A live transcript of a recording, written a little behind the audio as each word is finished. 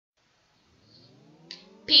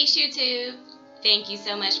Peace YouTube. Thank you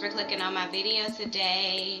so much for clicking on my video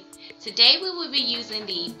today. Today we will be using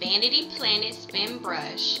the Vanity Planet Spin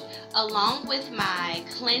Brush along with my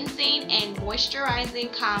cleansing and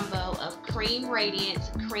moisturizing combo of Cream Radiance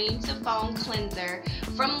Cream to Foam Cleanser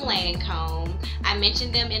from Lancome. I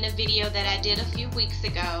mentioned them in a video that I did a few weeks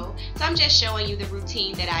ago, so I'm just showing you the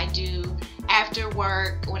routine that I do after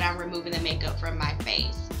work when I'm removing the makeup from my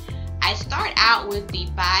face. I start out with the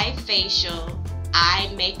Bi-Facil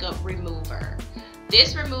eye makeup remover.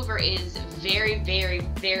 This remover is very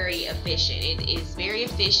efficient. It is very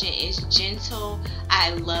efficient. It's gentle. I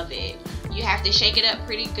love it. You have to shake it up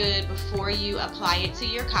pretty good before you apply it to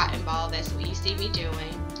your cotton ball. That's what you see me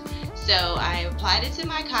doing. So I applied it to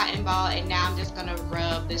my cotton ball, and now I'm just gonna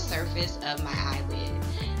rub the surface of my eyelid.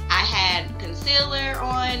 I had concealer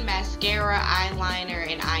on, mascara,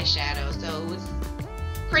 eyeliner, and eyeshadow, so it was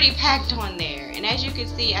pretty packed on there. And as you can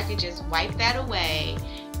see, I could just wipe that away,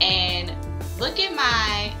 and look at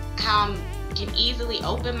how I can easily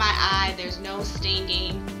open my eye. There's no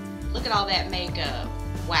stinging. Look at all that makeup.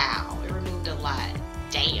 Wow, it removed a lot.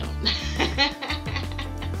 Damn.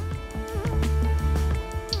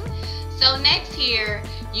 So next here,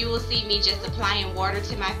 you will see me just applying water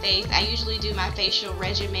to my face. I usually do my facial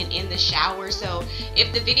regimen in the shower, so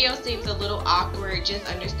if the video seems a little awkward, just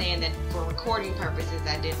understand that for recording purposes,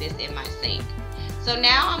 I did this in my sink. So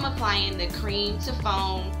now I'm applying the Cream to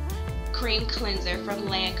Foam Cream Cleanser from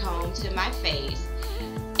Lancome to my face,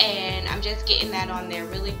 and I'm just getting that on there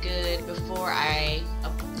really good before I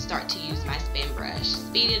start to use my spin brush.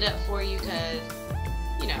 Speed it up for you because,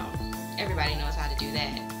 you know, everybody knows how to do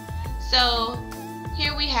that. So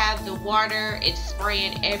here we have the water. It's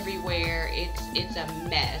spraying everywhere. It's a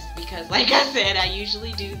mess because, like I said, I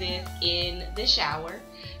usually do this in the shower.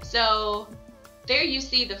 So there you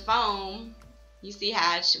see the foam. You see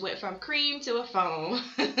how it went from cream to a foam.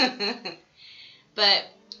 But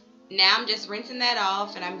now I'm just rinsing that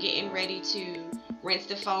off, and I'm getting ready to rinse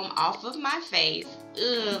the foam off of my face.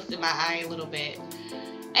 Ugh, in my eye a little bit.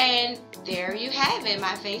 And there you have it.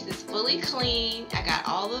 My face is fully clean. I got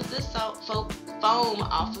all of the foam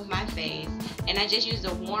off of my face, and I just used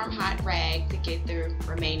a warm hot rag to get the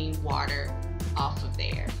remaining water off of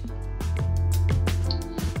there.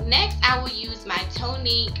 Next, I will use my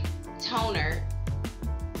toner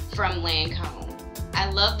from Lancome. I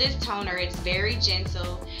love this toner. It's very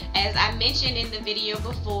gentle. As I mentioned in the video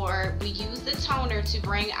before, we use the toner to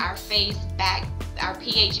bring our face back, our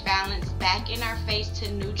pH balance back in our face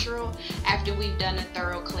to neutral after we've done a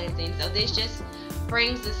thorough cleansing. So this just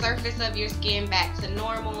brings the surface of your skin back to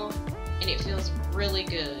normal, and it feels really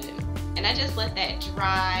good. And I just let that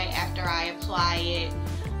dry after I apply it.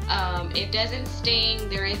 It doesn't sting.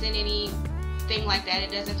 There isn't anything like that.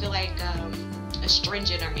 It doesn't feel like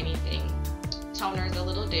astringent or anything. Toner is a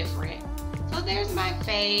little different. So there's my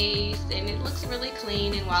face, and it looks really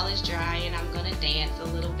clean. And while it's drying, I'm gonna dance a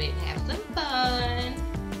little bit and have some fun.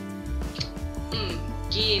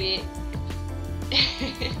 Get it?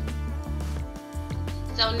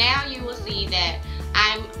 So now you will see that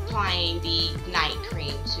I'm applying the night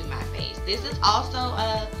cream to my face. This is also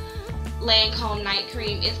a Lancome night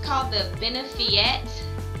cream. It's called the Benefit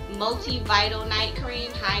Multivital Night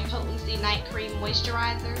Cream, High Potency Night Cream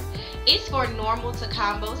Moisturizer. It's for normal to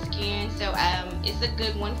combo skin, so it's a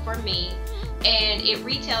good one for me, and it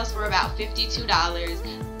retails for about $52.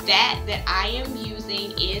 That I am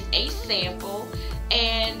using is a sample,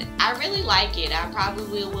 and I really like it. I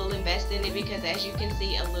probably will invest in it because, as you can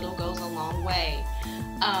see, a little goes a long way.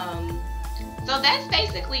 So that's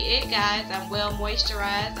basically it, guys. I'm well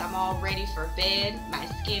moisturized. I'm all ready for bed. My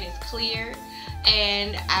skin is clear,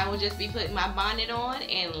 and I will just be putting my bonnet on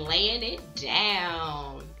and laying it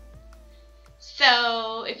down.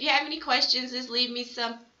 So if you have any questions, just leave me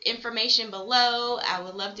some information below. I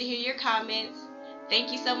would love to hear your comments.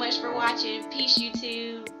 Thank you so much for watching. Peace,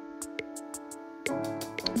 YouTube.